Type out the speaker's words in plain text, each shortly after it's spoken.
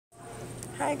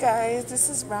Hi guys, this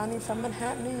is Brownie from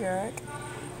Manhattan, New York,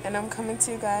 and I'm coming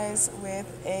to you guys with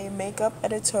a makeup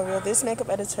editorial. This makeup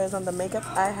editorial is on the makeup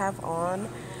I have on.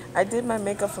 I did my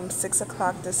makeup from 6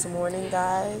 o'clock this morning,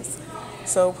 guys,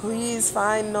 so please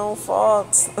find no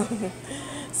faults.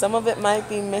 Some of it might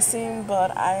be missing,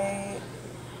 but I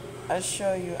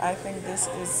assure you, I think this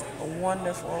is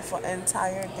wonderful for an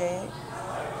entire day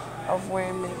of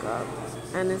wearing makeup,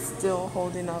 and it's still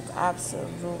holding up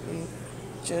absolutely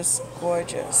just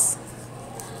gorgeous.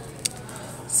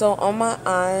 So on my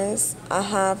eyes, I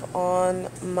have on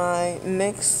my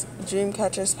NYX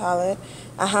Dreamcatchers palette.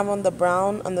 I have on the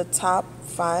brown on the top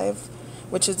 5,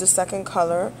 which is the second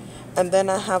color, and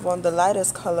then I have on the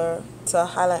lightest color to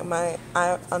highlight my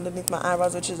eye underneath my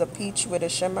eyebrows, which is a peach with a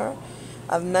shimmer,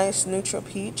 a nice neutral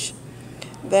peach.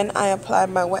 Then I applied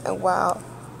my Wet n Wild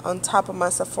on top of my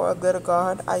Sephora Glitter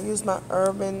Guard. I used my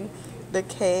Urban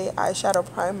Decay eyeshadow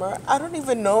primer. I don't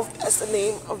even know if that's the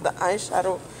name of the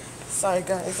eyeshadow. Sorry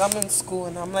guys, I'm in school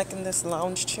and I'm like in this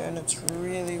lounge chair and it's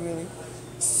really, really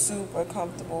super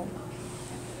comfortable.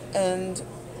 And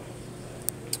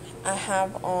I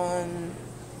have on,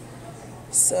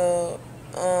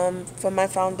 for my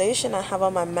foundation, I have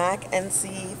on my MAC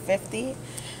NC50.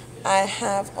 I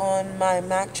have on my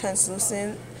MAC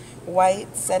Translucent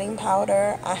White Setting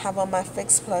Powder. I have on my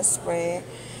Fix Plus Spray.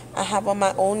 I have on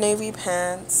my Old Navy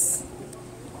pants.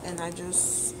 And I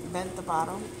just bent the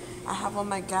bottom. I have on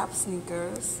my Gap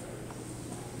sneakers.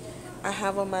 I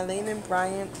have on my Lane &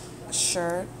 Bryant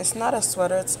shirt. It's not a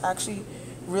sweater. It's actually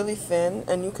really thin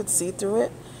and you could see through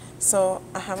it. So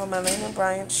I have on my Lane &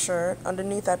 Bryant shirt.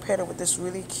 Underneath I paired it with this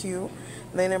really cute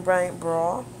Lane & Bryant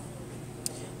bra.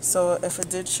 So if it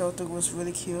did show through, it was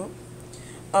really cute.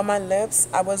 On my lips,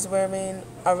 I was wearing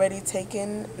Already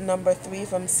Taken number 3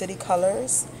 from City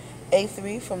Colors.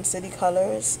 A3 from City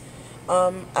Colors.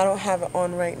 I don't have it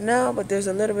on right now, but there's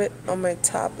a little bit on my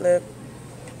top lip.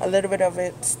 A little bit of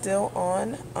it still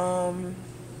on.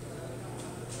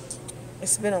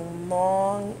 It's been a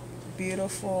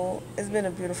beautiful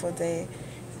day.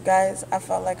 Guys, I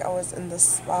felt like I was in the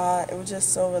spa. It was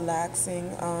just so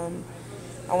relaxing.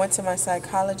 I went to my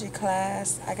psychology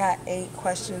class. I got 8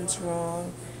 questions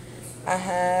wrong. I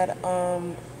had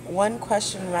 1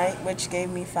 question right, which gave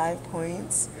me 5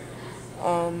 points.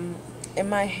 In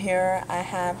my hair, I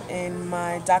have in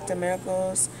my Dr.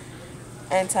 Miracle's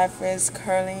Anti-Frizz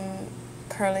curling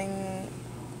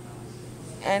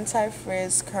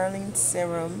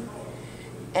serum,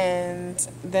 and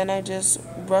then I just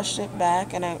brushed it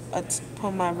back and I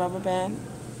put my rubber band,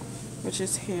 which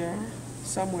is here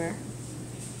somewhere.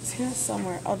 It's here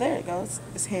somewhere. Oh, there it goes.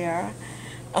 It's here.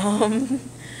 On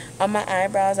my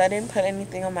eyebrows, I didn't put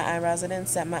anything on my eyebrows. I didn't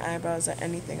set my eyebrows or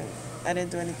anything. I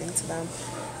didn't do anything to them.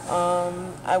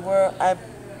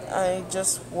 I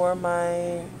just wore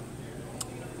my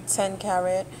 10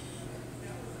 carat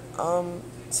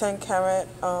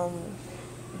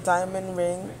diamond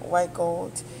ring, white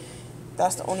gold.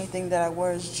 That's the only thing that I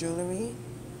wore is jewelry.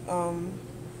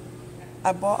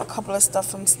 I bought a couple of stuff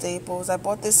from Staples. I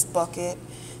bought this bucket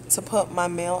to put my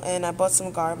mail in. I bought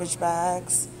some garbage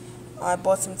bags. I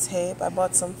bought some tape. I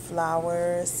bought some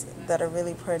flowers that are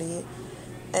really pretty.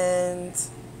 And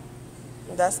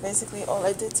that's basically all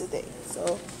I did today.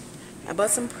 So I bought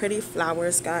some pretty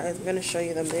flowers, guys. I'm going to show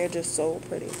you them. They're just so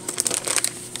pretty.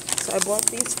 So I bought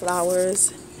these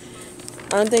flowers.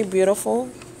 Aren't they beautiful?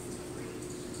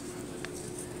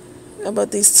 I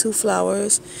bought these 2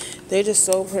 flowers. They're just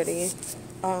so pretty.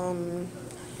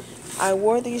 I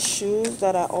wore these shoes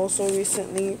that I also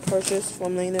recently purchased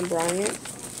from Lane & Bryant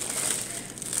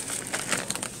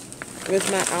with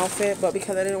my outfit, but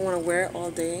because I didn't want to wear it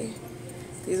all day,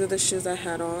 these are the shoes I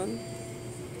had on.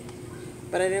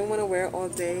 But I didn't want to wear it all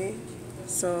day,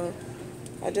 so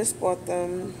I just bought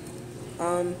them.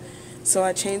 So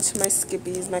I changed to my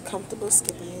Skippies, my comfortable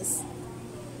Skippies.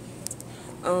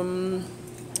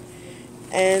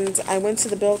 And I went to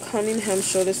the Bill Cunningham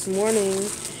show this morning,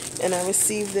 and I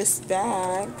received this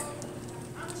bag.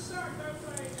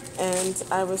 And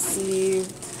I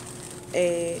received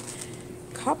a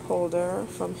cup holder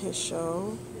from his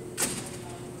show.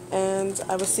 And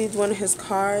I received one of his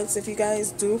cards. If you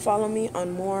guys do follow me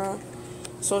on more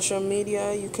social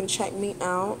media, you can check me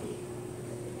out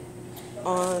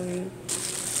on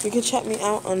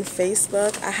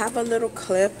Facebook. I have a little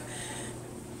clip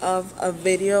of a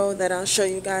video that I'll show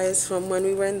you guys from when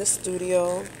we were in the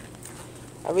studio.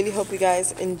 I really hope you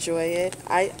guys enjoy it.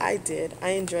 I did. I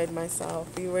enjoyed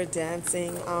myself. We were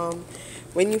dancing.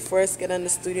 When you first get in the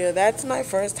studio, that's my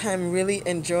first time really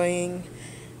enjoying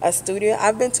a studio.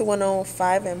 I've been to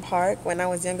 105 in Park when I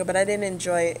was younger, but I didn't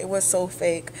enjoy it. It was so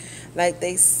fake. Like,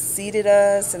 they seated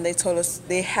us and they told us,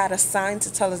 they had a sign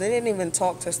to tell us. They didn't even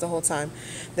talk to us the whole time.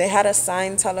 They had a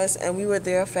sign tell us, and we were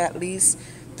there for at least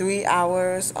 3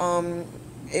 hours.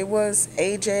 It was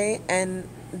AJ and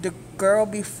the girl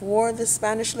before the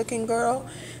Spanish looking girl.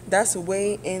 That's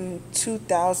way in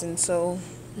 2000. So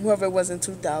whoever it was in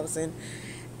 2000,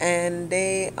 and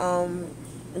they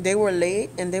were late,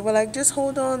 and they were like, just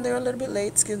hold on, they're a little bit late,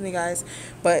 excuse me guys,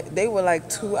 but they were like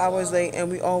 2 hours late, and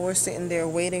we all were sitting there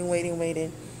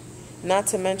waiting. Not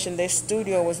to mention their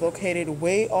studio was located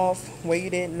way off where you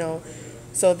didn't know.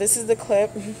 So this is the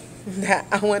clip that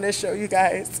I want to show you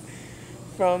guys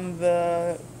from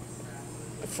the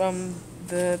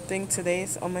thing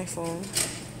today's on my phone.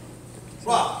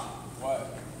 Rob, what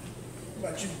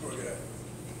about cheeseburger?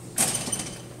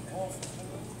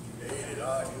 Ate it,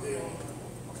 all you ate.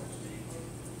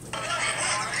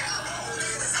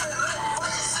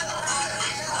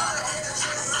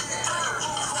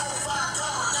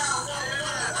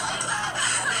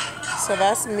 So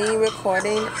that's me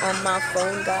recording on my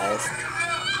phone, guys.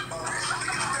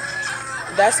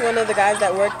 That's one of the guys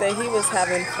that worked there. He was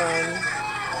having fun.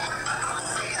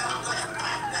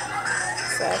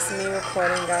 So that's me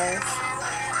recording, guys.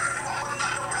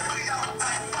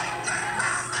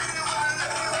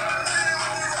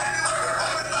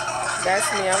 That's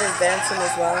me. I was dancing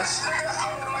as well.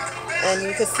 And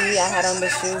you can see I had on the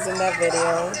shoes in that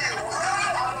video.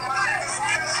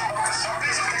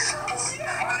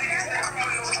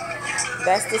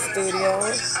 That's the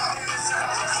studio.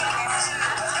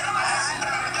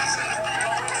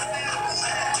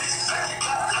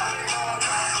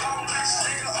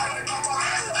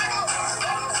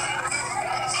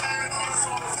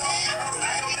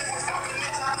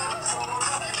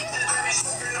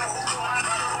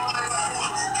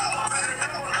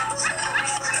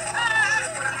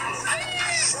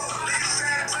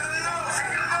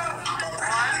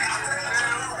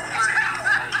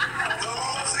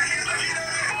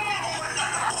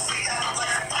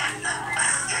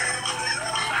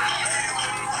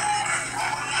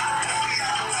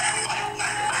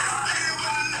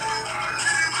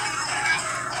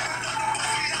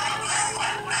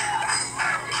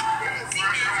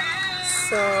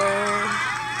 So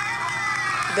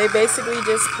they basically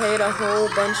just played a whole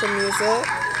bunch of music,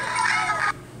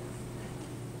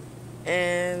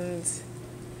 and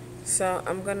so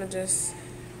I'm gonna just,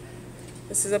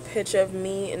 this is a picture of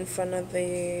me in front of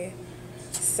the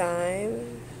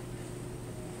sign.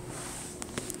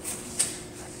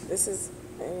 This is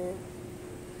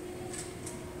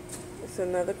it's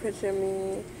another picture of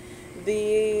me.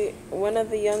 One of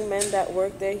the young men that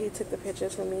worked there, he took the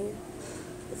pictures for me.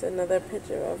 It's another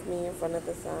picture of me in front of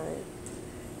the sign.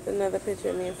 It's another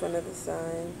picture of me in front of the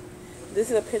sign. This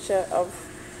is a picture of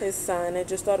his sign. I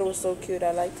just thought it was so cute.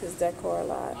 I liked his decor a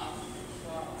lot.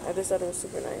 I just thought it was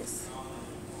super nice.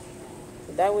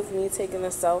 That was me taking a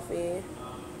selfie.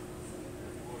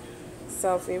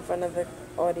 Selfie in front of the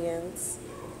audience.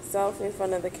 Selfie in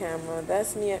front of the camera.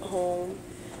 That's me at home.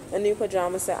 A new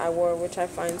pajama set I wore, which I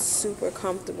find super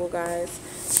comfortable, guys.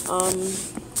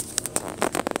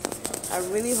 I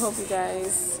really hope you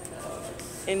guys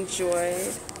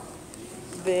enjoyed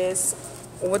this.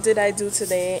 What did I do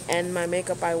today and my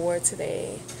makeup I wore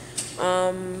today.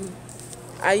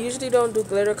 I usually don't do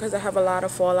glitter because I have a lot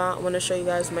of fallout. I want to show you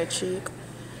guys my cheek.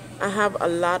 I have a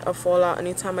lot of fallout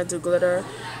anytime I do glitter.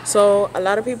 So a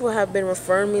lot of people have been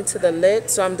referring me to the lit.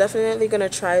 So I'm definitely going to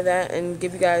try that and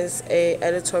give you guys a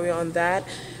editorial on that.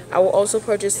 I will also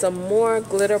purchase some more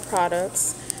glitter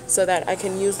products so that I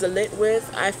can use the lit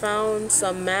with. I found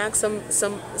some MAC.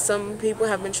 Some people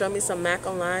have been showing me some MAC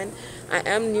online. I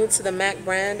am new to the MAC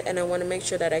brand, and I want to make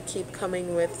sure that I keep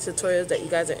coming with tutorials that you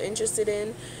guys are interested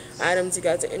in, items you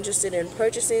guys are interested in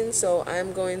purchasing. So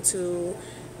I'm going to,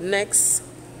 next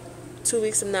 2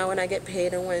 weeks from now when I get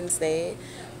paid on Wednesday,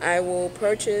 I will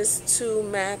purchase two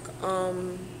MAC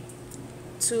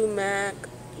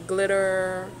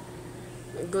glitter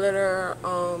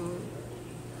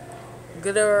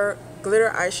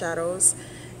eyeshadows,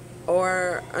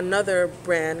 or another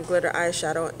brand glitter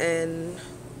eyeshadow, and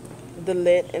the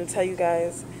lit, and tell you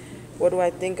guys what do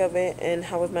I think of it and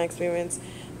how was my experience.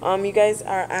 You guys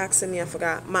are asking me, I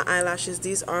forgot, my eyelashes.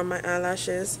 These are my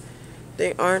eyelashes.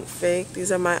 They aren't fake.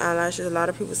 These are my eyelashes. A lot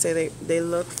of people say they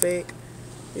look fake.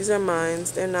 These are mine.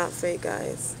 They're not fake,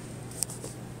 guys.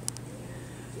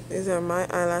 These are my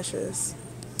eyelashes.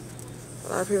 A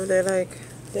lot of people, they're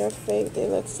fake. They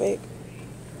look fake.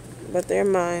 But they're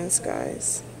mine,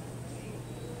 guys.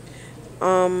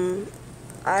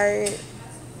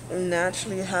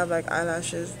 naturally have like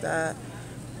eyelashes that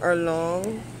are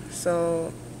long,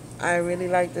 so I really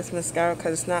like this mascara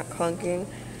because it's not clunking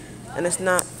and it's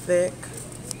not thick.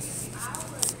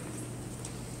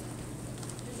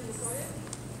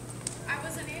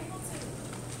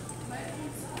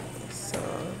 So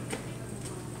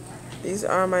these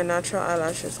are my natural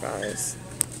eyelashes, guys.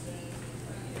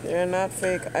 They're not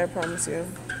fake, I promise you.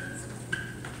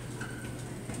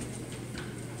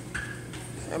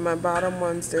 And my bottom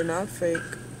ones, they're not fake,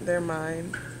 they're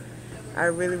mine. I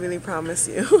really, really promise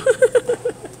you.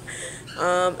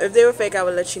 If they were fake, I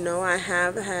would let you know. I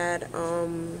have had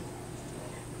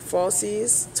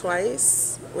falsies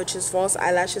twice, which is false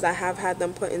eyelashes. I have had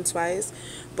them put in twice,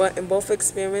 but in both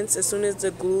experiences, as soon as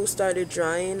the glue started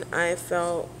drying, I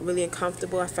felt really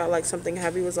uncomfortable. I felt like something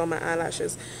heavy was on my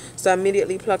eyelashes, so I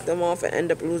immediately plucked them off and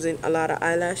ended up losing a lot of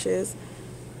eyelashes.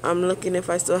 I'm looking if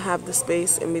I still have the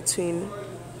space in between,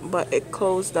 but it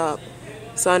closed up,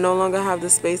 so I no longer have the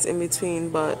space in between,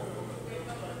 but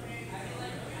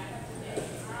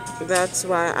that's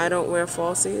why I don't wear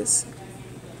falsies.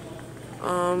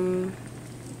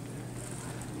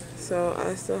 So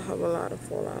I still have a lot of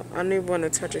fallout. I don't even want to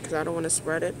touch it because I don't want to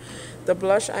spread it. The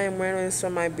blush I am wearing is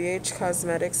from my BH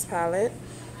Cosmetics palette,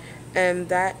 and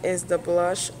that is the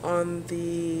blush on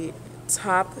the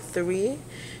top 3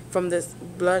 from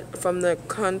the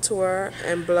contour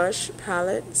and blush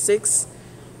palette, 6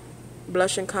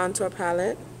 blush and contour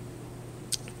palette,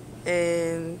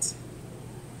 and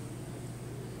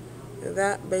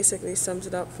that basically sums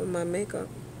it up for my makeup.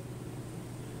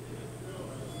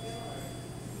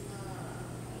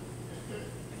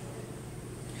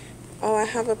 Oh, I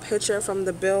have a picture from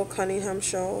the Bill Cunningham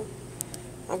show.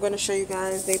 I'm going to show you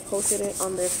guys. They posted it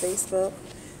on their Facebook.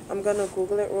 I'm going to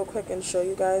Google it real quick and show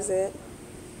you guys it.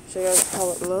 Show you guys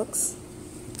how it looks.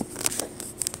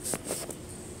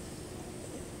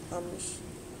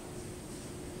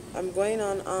 I'm going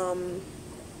on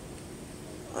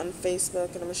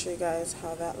Facebook, and I'm going to show you guys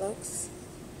how that looks.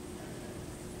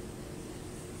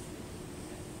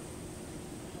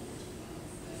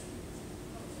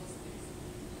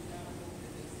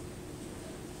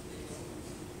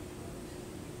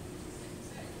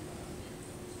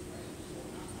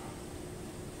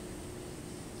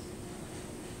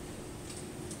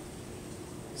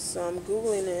 So I'm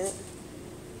Googling it,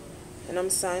 and I'm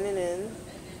signing in,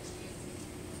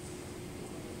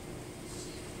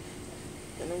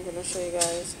 and I'm going to show you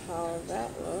guys how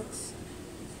that looks.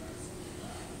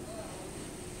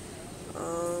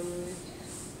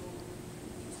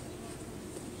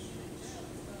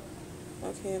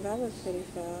 Okay, that was pretty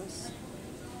fast.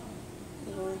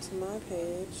 I'm going to my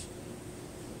page,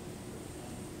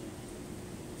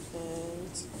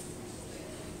 and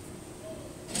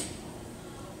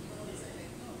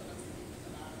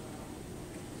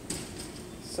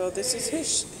so this is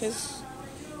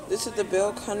this is the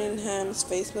Bill Cunningham's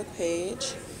Facebook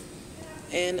page,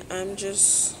 and I'm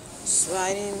just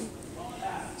sliding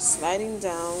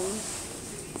down.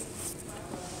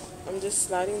 I'm just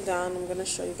sliding down. I'm gonna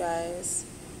show you guys.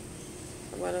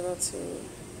 I'm gonna go to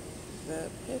the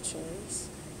pictures.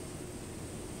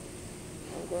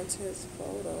 I'm going to his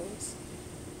photos.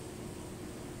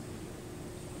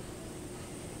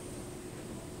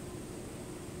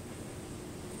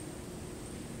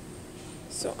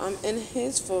 So I'm in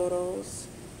his photos,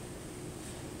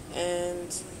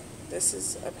 and this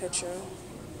is a picture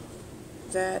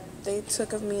that they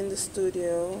took of me in the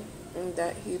studio, and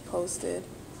that he posted,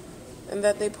 and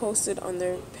that they posted on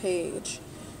their page.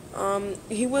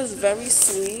 He was very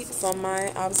sweet. From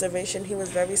my observation, he was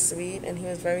very sweet and he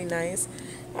was very nice.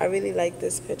 I really like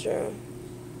this picture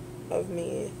of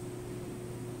me.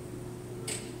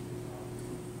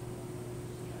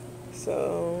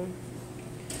 So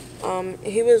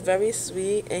he was very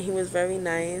sweet and he was very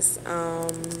nice.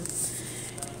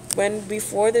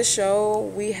 Before the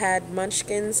show, we had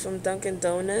munchkins from Dunkin'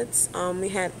 Donuts. We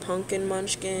had pumpkin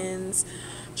munchkins,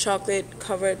 chocolate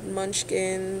covered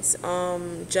munchkins,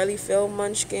 jelly filled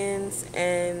munchkins,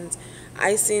 and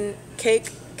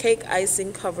cake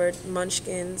icing covered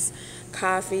munchkins,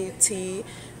 coffee, tea.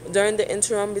 During the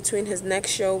interim between his next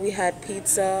show, we had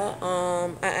pizza.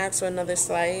 I asked for another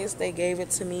slice. They gave it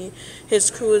to me. His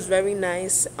crew is very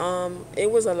nice.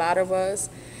 It was a lot of us.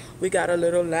 We got a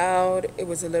little loud. It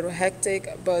was a little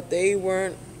hectic, but they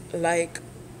weren't like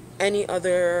any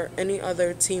other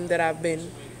team that I've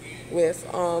been with.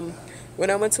 When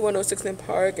I went to 106 in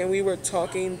Park and we were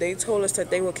talking, they told us that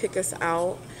they would kick us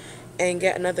out and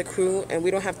get another crew, and we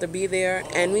don't have to be there.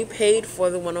 And we paid for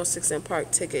the 106 in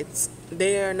Park tickets.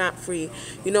 They are not free.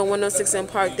 You know, 106 in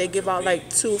Park, they give out like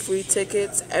 2 free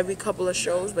tickets every couple of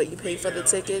shows, but you pay for the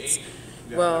tickets.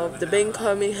 Well, the Bill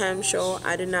Cunningham show,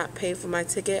 I did not pay for my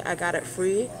ticket. I got it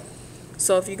free.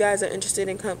 So if you guys are interested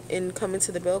in coming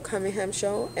to the Bill Cunningham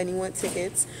show and you want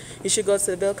tickets, you should go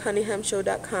to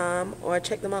thebillcunninghamshow.com or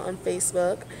check them out on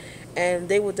Facebook, and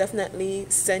they will definitely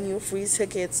send you free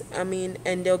tickets.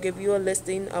 And they'll give you a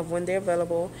listing of when they're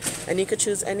available, and you could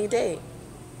choose any date.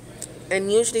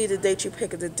 And usually the date you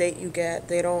pick is the date you get.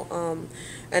 They don't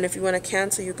and if you want to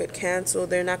cancel, you could cancel.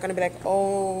 They're not going to be like,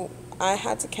 "Oh, I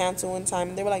had to cancel one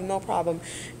time." They were like, "No problem."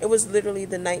 It was literally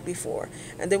the night before,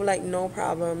 and they were like, "No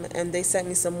problem." And they sent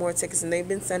me some more tickets, and they've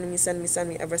been sending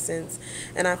me ever since.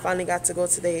 And I finally got to go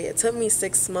today. It took me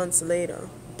 6 months later,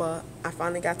 but I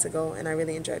finally got to go, and I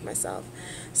really enjoyed myself.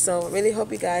 So I really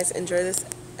hope you guys enjoy this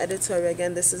editorial.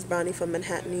 Again, this is Brownie from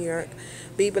Manhattan, New York.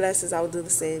 Be blessed, as I will do the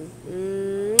same.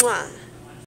 Mwah.